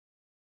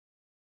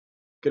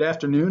Good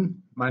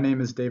afternoon. My name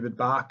is David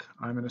Bock.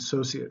 I'm an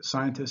associate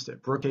scientist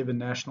at Brookhaven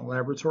National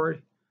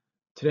Laboratory.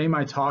 Today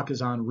my talk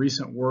is on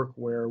recent work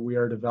where we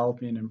are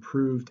developing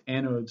improved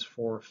anodes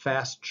for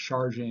fast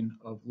charging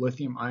of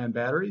lithium-ion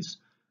batteries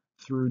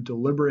through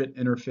deliberate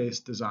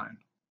interface design.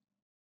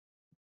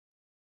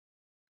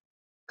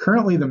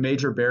 Currently, the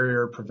major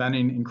barrier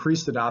preventing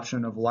increased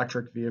adoption of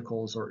electric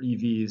vehicles, or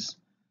EVs,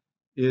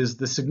 is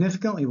the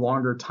significantly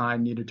longer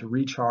time needed to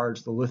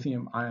recharge the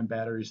lithium-ion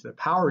batteries that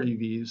power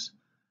EVs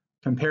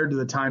compared to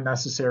the time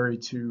necessary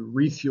to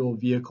refuel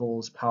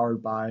vehicles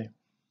powered by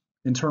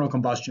internal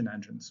combustion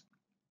engines.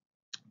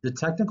 The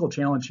technical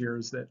challenge here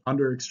is that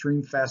under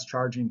extreme fast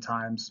charging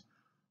times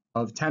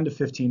of 10 to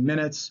 15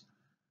 minutes,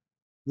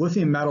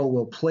 lithium metal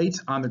will plate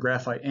on the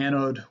graphite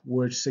anode,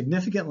 which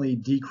significantly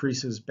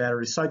decreases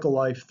battery cycle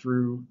life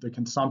through the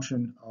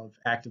consumption of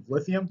active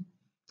lithium,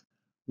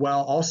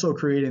 while also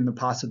creating the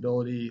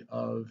possibility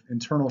of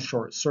internal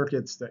short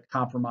circuits that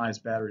compromise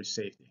battery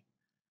safety.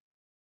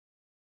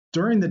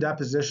 During the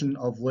deposition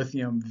of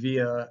lithium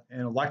via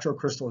an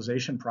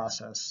electrocrystallization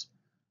process,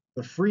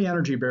 the free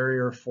energy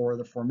barrier for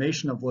the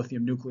formation of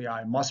lithium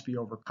nuclei must be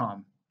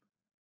overcome.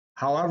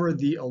 However,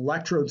 the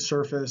electrode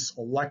surface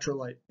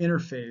electrolyte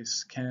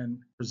interface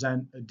can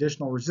present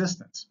additional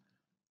resistance,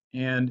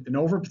 and an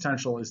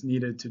overpotential is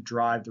needed to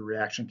drive the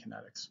reaction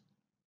kinetics.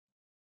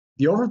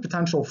 The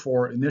overpotential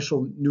for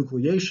initial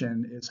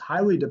nucleation is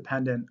highly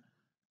dependent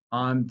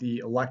on the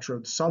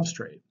electrode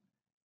substrate.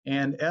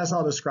 And as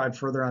I'll describe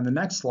further on the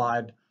next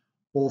slide,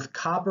 both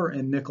copper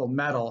and nickel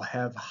metal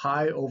have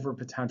high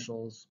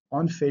overpotentials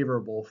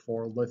unfavorable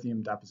for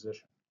lithium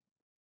deposition.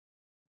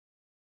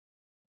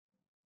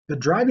 The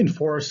driving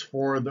force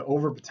for the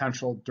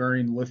overpotential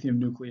during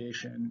lithium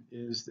nucleation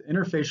is the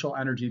interfacial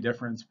energy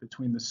difference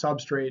between the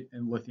substrate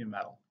and lithium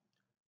metal,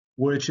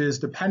 which is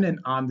dependent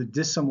on the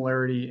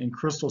dissimilarity in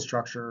crystal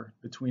structure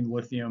between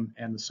lithium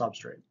and the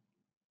substrate.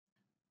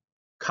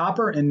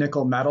 Copper and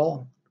nickel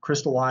metal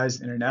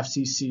crystallized in an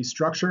FCC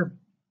structure,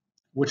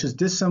 which is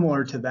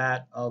dissimilar to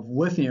that of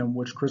lithium,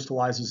 which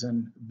crystallizes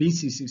in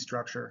BCC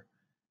structure,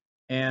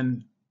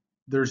 and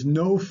there's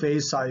no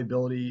phase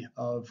solubility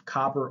of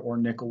copper or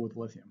nickel with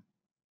lithium.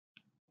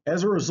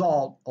 As a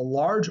result, a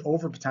large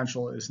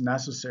overpotential is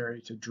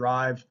necessary to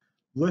drive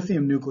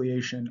lithium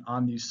nucleation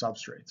on these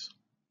substrates.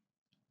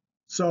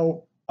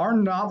 So our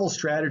novel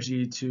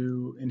strategy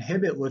to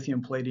inhibit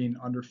lithium plating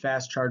under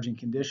fast charging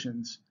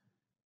conditions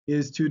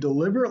is to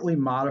deliberately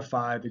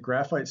modify the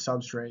graphite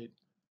substrate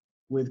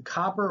with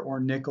copper or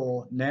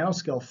nickel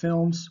nanoscale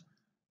films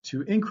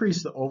to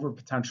increase the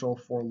overpotential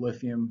for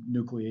lithium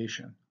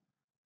nucleation.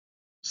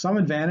 Some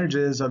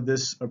advantages of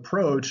this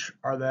approach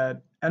are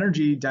that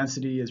energy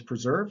density is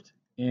preserved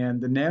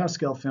and the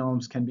nanoscale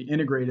films can be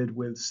integrated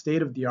with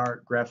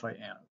state-of-the-art graphite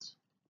anodes.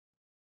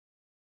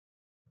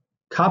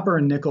 Copper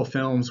and nickel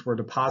films were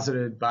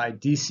deposited by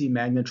DC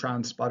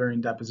magnetron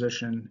sputtering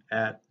deposition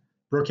at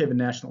Brookhaven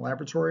National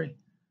Laboratory.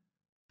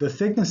 The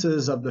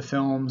thicknesses of the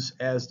films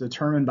as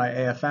determined by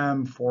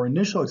AFM for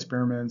initial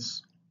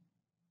experiments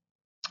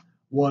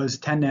was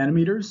 10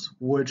 nanometers,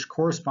 which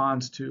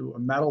corresponds to a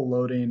metal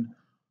loading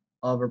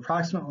of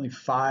approximately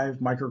 5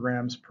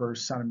 micrograms per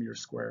centimeter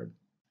squared.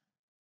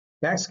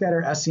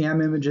 Backscatter SEM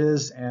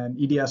images and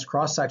EDS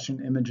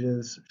cross-section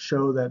images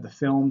show that the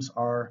films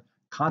are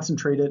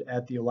concentrated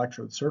at the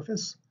electrode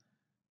surface.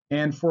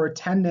 And for a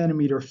 10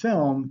 nanometer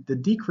film, the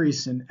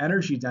decrease in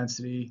energy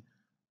density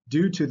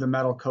due to the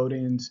metal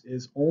coatings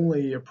is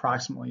only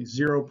approximately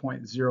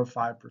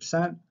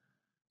 0.05%.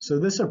 So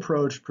this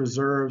approach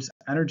preserves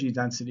energy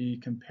density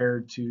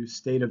compared to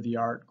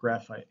state-of-the-art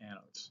graphite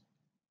anodes.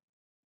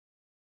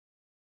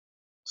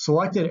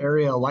 Selected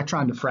area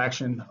electron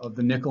diffraction of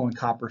the nickel and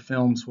copper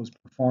films was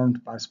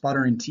performed by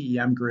sputtering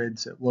TEM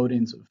grids at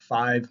loadings of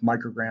 5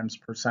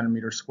 micrograms per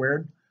centimeter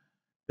squared.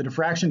 The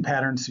diffraction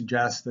pattern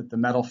suggests that the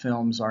metal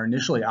films are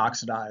initially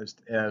oxidized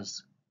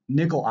as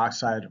nickel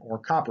oxide or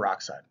copper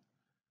oxide.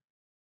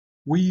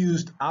 We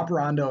used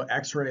operando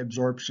X-ray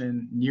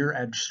absorption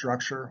near-edge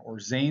structure, or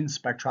XANES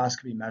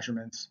spectroscopy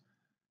measurements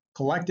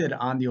collected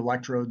on the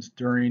electrodes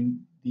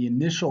during the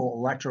initial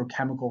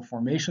electrochemical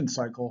formation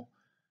cycle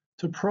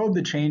to probe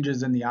the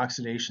changes in the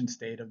oxidation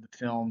state of the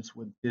films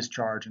with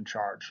discharge and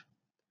charge.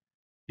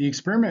 The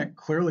experiment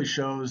clearly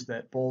shows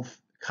that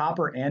both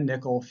copper and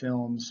nickel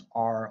films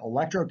are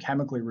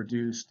electrochemically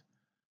reduced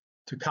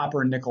to copper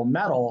and nickel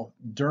metal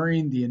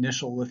during the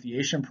initial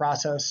lithiation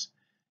process,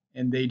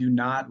 and they do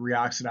not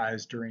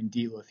reoxidize during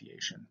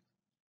delithiation.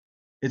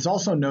 It's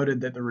also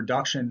noted that the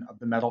reduction of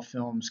the metal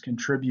films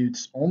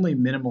contributes only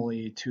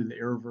minimally to the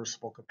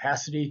irreversible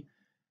capacity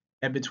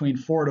at between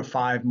 4 to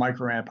 5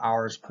 microamp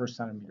hours per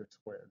centimeter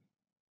squared.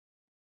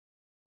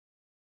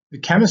 The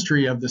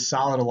chemistry of the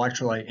solid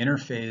electrolyte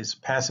interface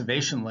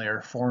passivation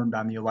layer formed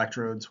on the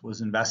electrodes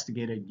was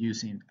investigated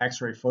using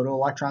X-ray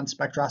photoelectron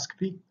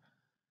spectroscopy.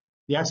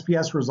 The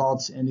XPS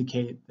results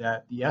indicate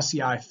that the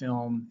SEI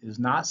film is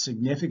not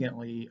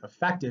significantly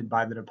affected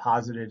by the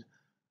deposited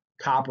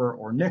copper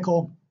or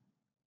nickel,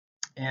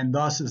 and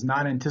thus is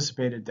not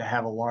anticipated to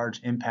have a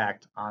large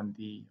impact on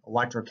the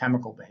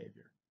electrochemical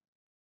behavior.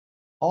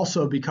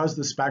 Also, because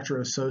the spectra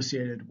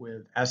associated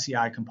with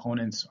SEI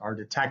components are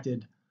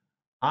detected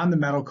on the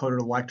metal-coated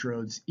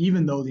electrodes,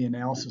 even though the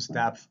analysis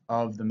depth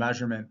of the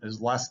measurement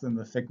is less than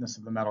the thickness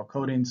of the metal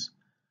coatings,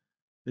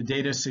 the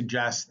data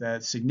suggests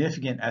that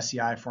significant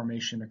SEI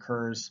formation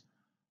occurs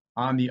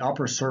on the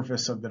upper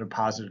surface of the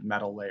deposited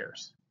metal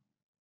layers.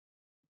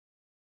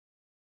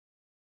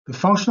 The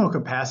functional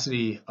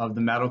capacity of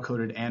the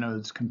metal-coated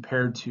anodes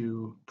compared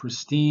to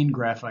pristine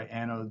graphite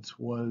anodes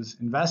was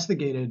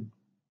investigated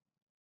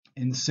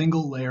in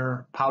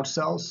single-layer pouch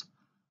cells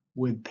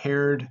with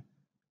paired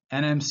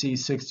NMC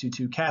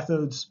 622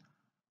 cathodes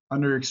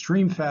under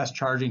extreme fast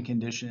charging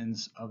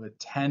conditions of a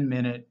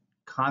 10-minute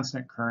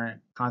constant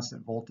current,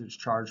 constant voltage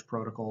charge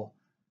protocol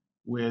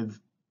with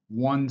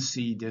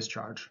 1C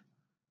discharge.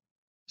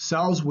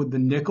 Cells with the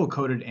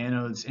nickel-coated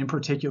anodes in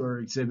particular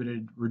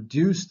exhibited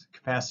reduced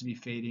capacity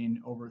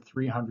fading over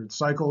 300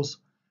 cycles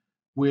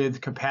with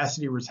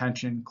capacity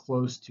retention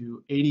close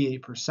to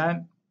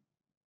 88%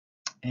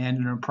 and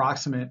an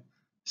approximate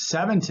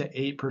 7 to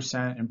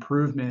 8%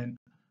 improvement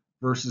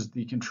versus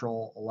the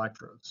control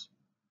electrodes.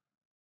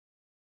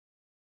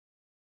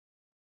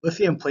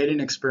 Lithium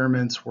plating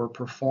experiments were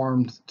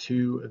performed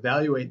to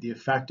evaluate the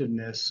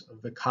effectiveness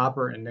of the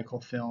copper and nickel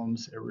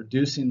films at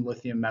reducing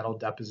lithium metal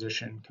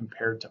deposition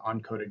compared to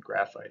uncoated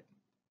graphite.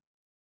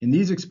 In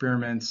these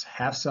experiments,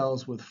 half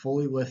cells with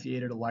fully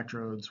lithiated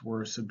electrodes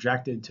were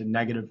subjected to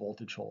negative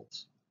voltage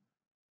holds.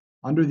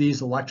 Under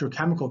these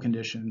electrochemical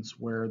conditions,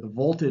 where the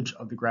voltage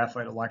of the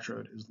graphite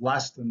electrode is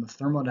less than the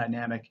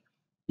thermodynamic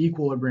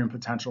equilibrium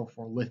potential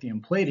for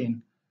lithium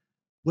plating,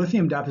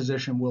 lithium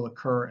deposition will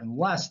occur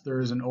unless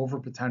there is an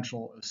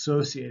overpotential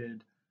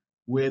associated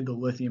with the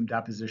lithium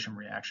deposition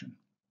reaction.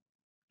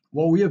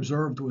 What we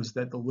observed was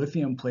that the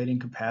lithium plating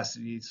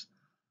capacities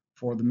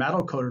for the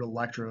metal-coated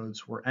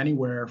electrodes were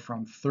anywhere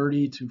from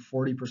 30 to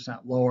 40%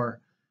 lower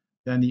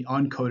than the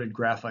uncoated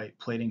graphite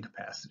plating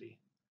capacity.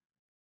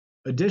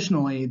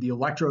 Additionally, the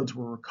electrodes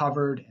were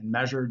recovered and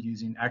measured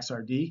using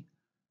XRD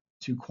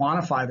to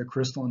quantify the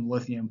crystalline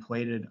lithium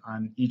plated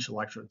on each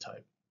electrode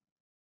type.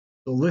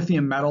 The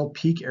lithium metal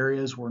peak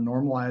areas were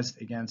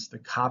normalized against the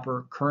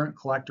copper current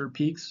collector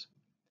peaks,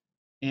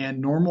 and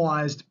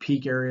normalized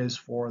peak areas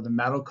for the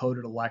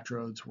metal-coated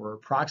electrodes were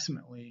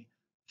approximately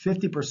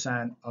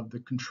 50% of the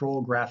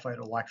control graphite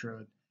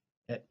electrode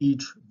at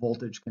each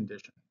voltage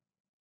condition.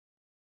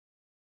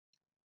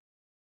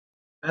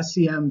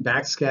 SEM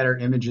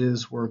backscatter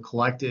images were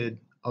collected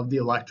of the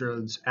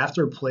electrodes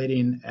after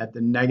plating at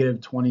the negative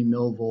 20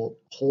 millivolt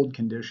hold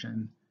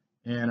condition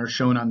and are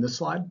shown on this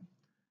slide.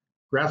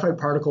 Graphite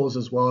particles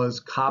as well as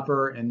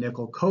copper and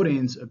nickel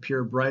coatings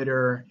appear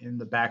brighter in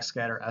the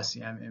backscatter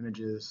SEM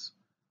images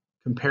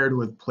compared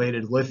with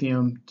plated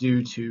lithium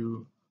due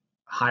to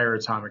higher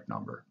atomic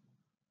number.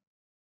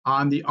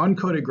 On the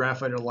uncoated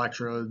graphite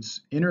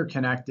electrodes,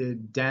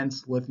 interconnected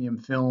dense lithium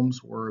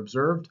films were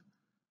observed,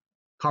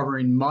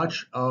 covering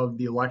much of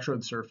the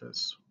electrode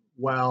surface,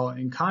 while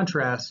in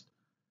contrast,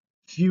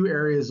 few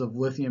areas of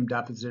lithium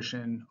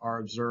deposition are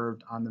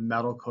observed on the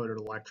metal-coated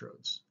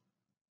electrodes.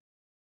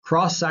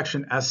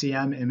 Cross-section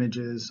SEM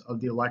images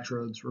of the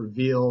electrodes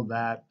reveal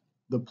that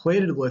the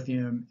plated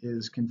lithium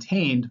is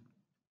contained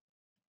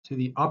to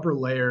the upper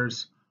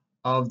layers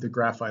of the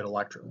graphite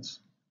electrodes.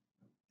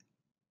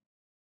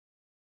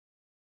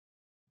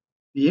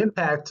 The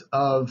impact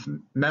of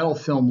metal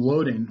film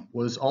loading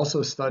was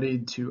also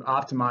studied to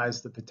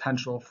optimize the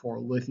potential for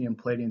lithium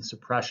plating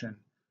suppression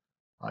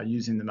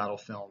using the metal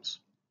films.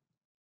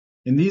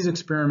 In these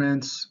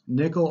experiments,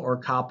 nickel or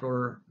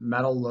copper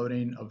metal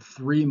loading of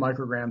 3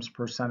 micrograms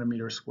per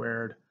centimeter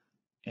squared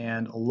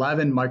and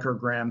 11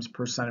 micrograms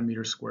per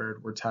centimeter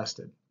squared were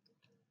tested.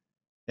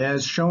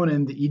 As shown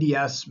in the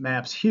EDS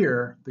maps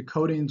here, the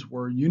coatings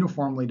were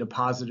uniformly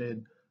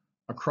deposited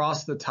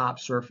across the top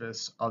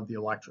surface of the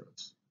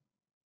electrodes.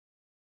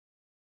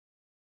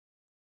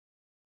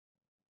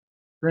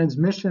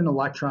 Transmission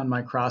electron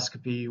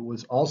microscopy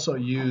was also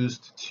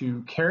used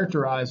to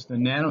characterize the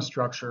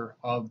nanostructure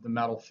of the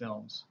metal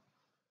films.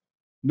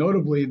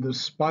 Notably, the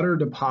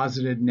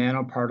sputter-deposited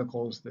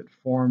nanoparticles that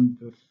formed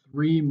the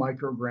 3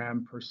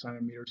 microgram per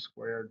centimeter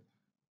squared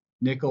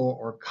nickel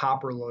or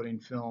copper loading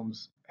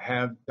films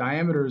have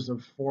diameters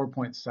of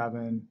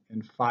 4.7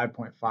 and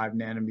 5.5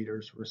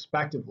 nanometers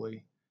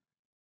respectively,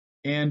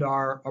 and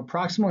are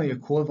approximately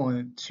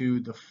equivalent to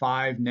the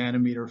 5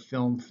 nanometer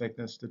film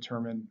thickness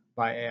determined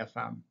by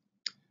AFM.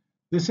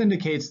 This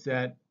indicates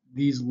that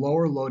these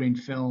lower loading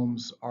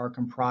films are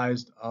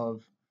comprised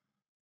of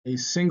a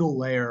single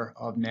layer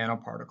of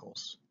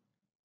nanoparticles.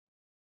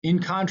 In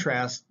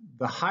contrast,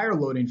 the higher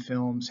loading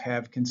films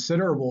have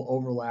considerable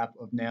overlap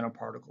of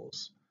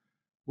nanoparticles,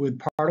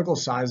 with particle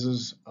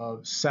sizes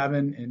of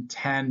 7 and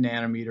 10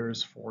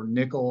 nanometers for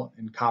nickel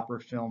and copper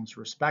films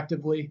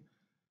respectively,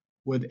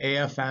 with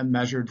AFM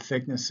measured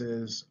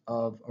thicknesses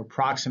of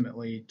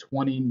approximately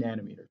 20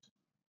 nanometers.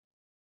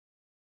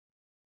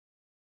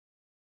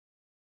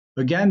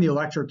 Again, the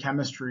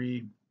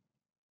electrochemistry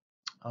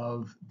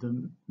of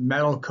the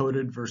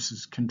metal-coated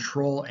versus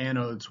control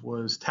anodes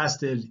was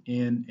tested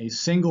in a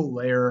single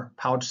layer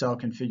pouch cell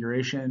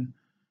configuration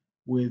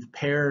with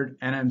paired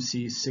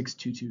NMC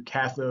 622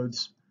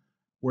 cathodes,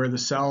 where the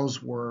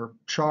cells were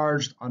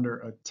charged under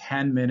a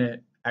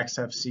 10-minute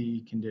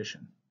XFC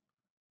condition.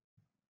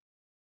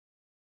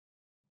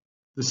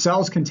 The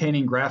cells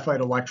containing graphite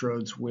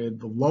electrodes with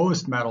the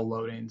lowest metal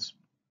loadings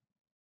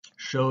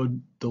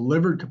showed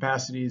delivered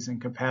capacities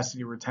and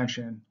capacity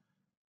retention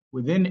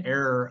within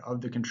error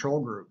of the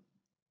control group.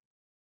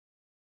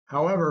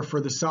 However, for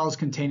the cells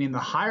containing the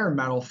higher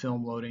metal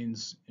film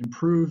loadings,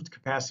 improved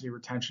capacity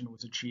retention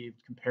was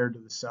achieved compared to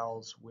the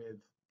cells with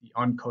the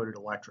uncoated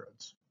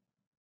electrodes.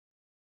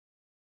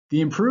 The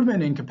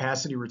improvement in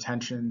capacity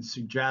retention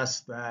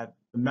suggests that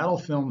the metal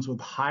films with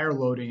higher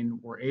loading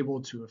were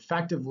able to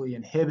effectively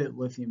inhibit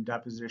lithium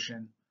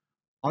deposition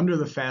under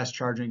the fast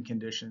charging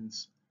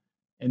conditions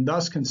and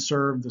thus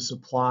conserve the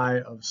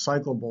supply of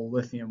cyclable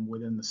lithium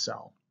within the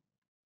cell.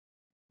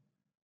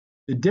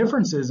 The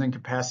differences in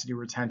capacity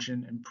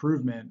retention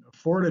improvement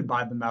afforded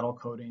by the metal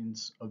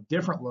coatings of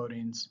different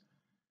loadings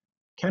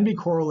can be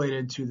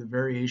correlated to the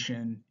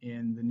variation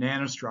in the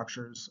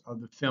nanostructures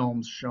of the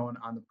films shown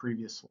on the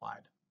previous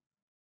slide.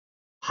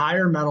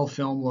 Higher metal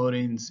film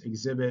loadings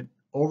exhibit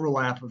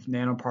overlap of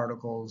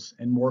nanoparticles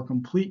and more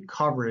complete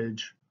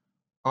coverage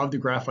of the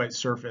graphite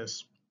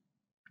surface,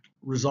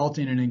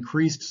 resulting in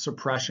increased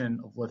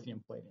suppression of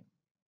lithium plating.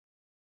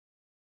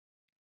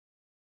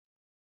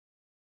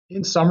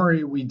 In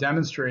summary, we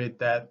demonstrate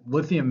that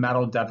lithium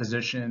metal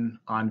deposition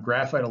on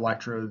graphite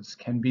electrodes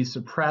can be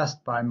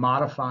suppressed by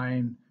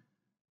modifying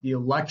the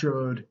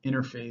electrode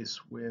interface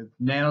with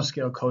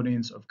nanoscale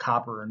coatings of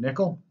copper or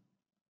nickel,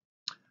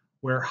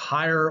 where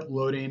higher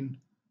loading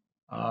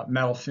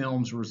metal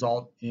films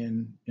result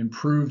in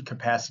improved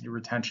capacity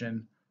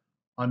retention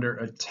under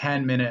a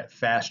 10-minute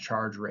fast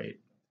charge rate.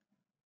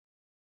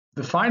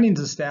 The findings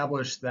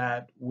establish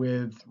that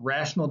with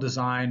rational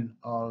design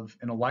of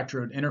an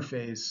electrode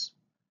interface,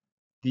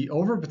 the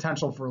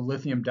overpotential for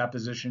lithium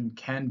deposition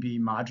can be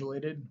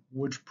modulated,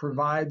 which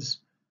provides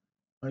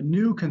a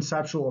new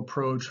conceptual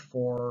approach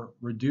for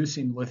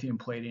reducing lithium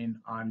plating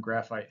on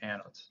graphite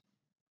anodes.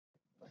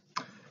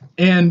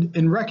 And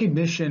in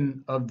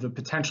recognition of the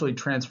potentially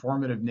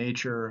transformative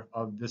nature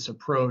of this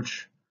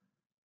approach,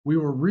 we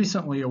were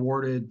recently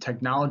awarded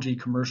technology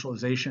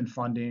commercialization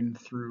funding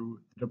through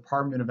the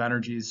Department of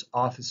Energy's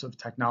Office of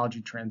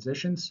Technology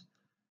Transitions.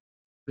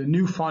 The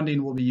new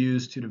funding will be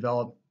used to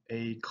develop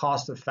a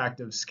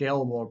cost-effective,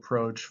 scalable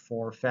approach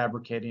for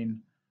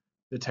fabricating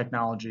the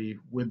technology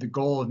with the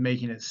goal of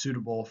making it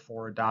suitable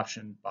for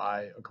adoption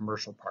by a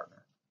commercial partner.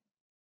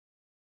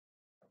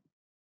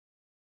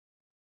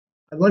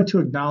 I'd like to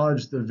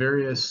acknowledge the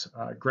various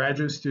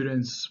graduate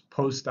students,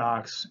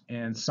 postdocs,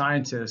 and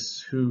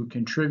scientists who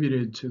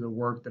contributed to the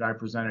work that I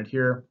presented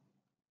here,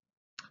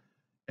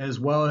 as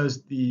well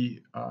as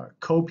the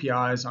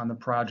co-PIs on the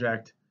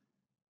project,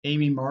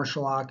 Amy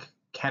Marshallock,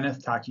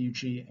 Kenneth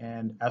Takeuchi,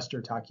 and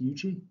Esther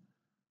Takeuchi.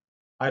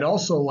 I'd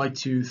also like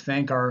to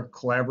thank our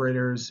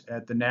collaborators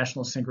at the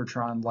National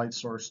Synchrotron Light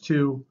Source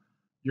 2,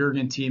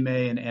 Jürgen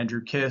Thieme and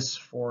Andrew Kiss,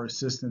 for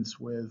assistance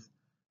with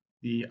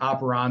the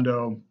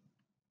operando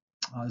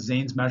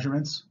XANES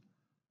measurements,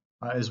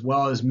 as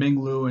well as Ming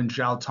Lu and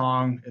Zhao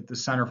Tong at the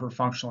Center for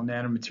Functional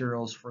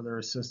Nanomaterials for their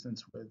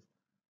assistance with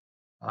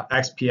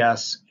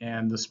XPS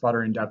and the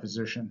sputtering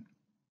deposition.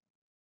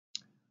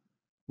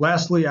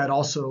 Lastly, I'd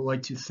also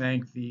like to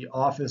thank the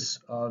Office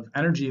of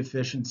Energy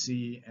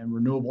Efficiency and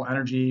Renewable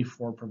Energy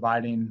for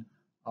providing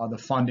the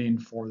funding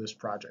for this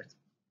project.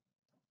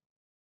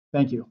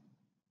 Thank you.